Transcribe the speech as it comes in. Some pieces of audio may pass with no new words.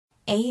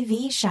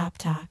AV Shop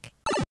Talk.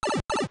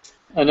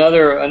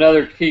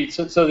 Another key.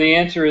 So the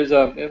answer is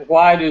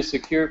why does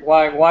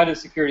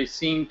security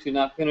seem to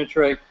not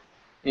penetrate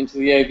into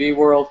the AV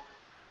world?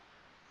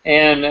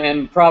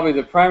 And probably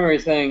the primary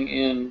thing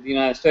in the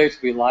United States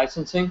would be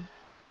licensing.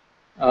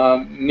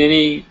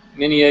 Many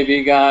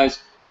AV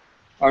guys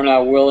are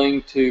not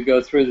willing to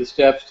go through the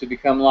steps to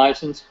become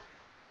licensed.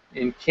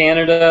 In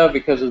Canada,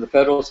 because of the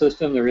federal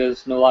system, there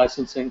is no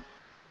licensing,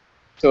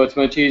 so it's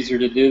much easier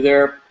to do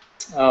there.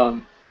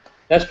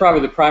 That's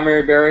probably the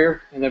primary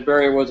barrier, and that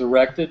barrier was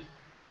erected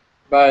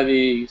by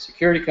the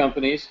security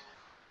companies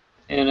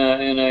in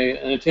an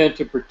attempt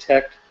to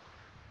protect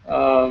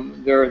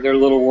their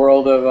little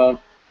world of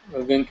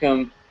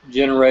income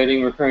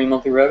generating recurring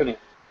monthly revenue.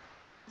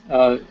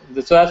 So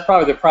that's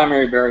probably the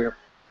primary barrier.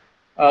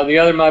 The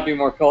other might be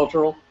more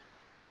cultural.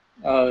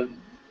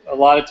 A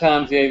lot of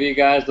times the AV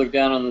guys look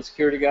down on the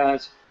security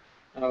guys.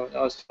 I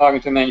was talking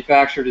to a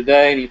manufacturer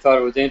today, and he thought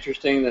it was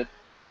interesting that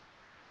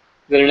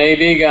an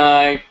AV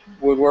guy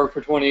would work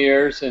for 20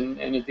 years and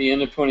at the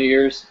end of 20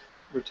 years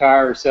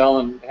retire or sell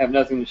and have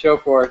nothing to show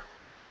for it.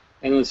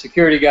 And the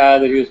security guy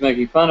that he was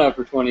making fun of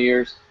for 20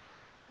 years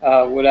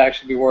would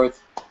actually be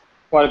worth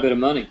quite a bit of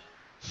money.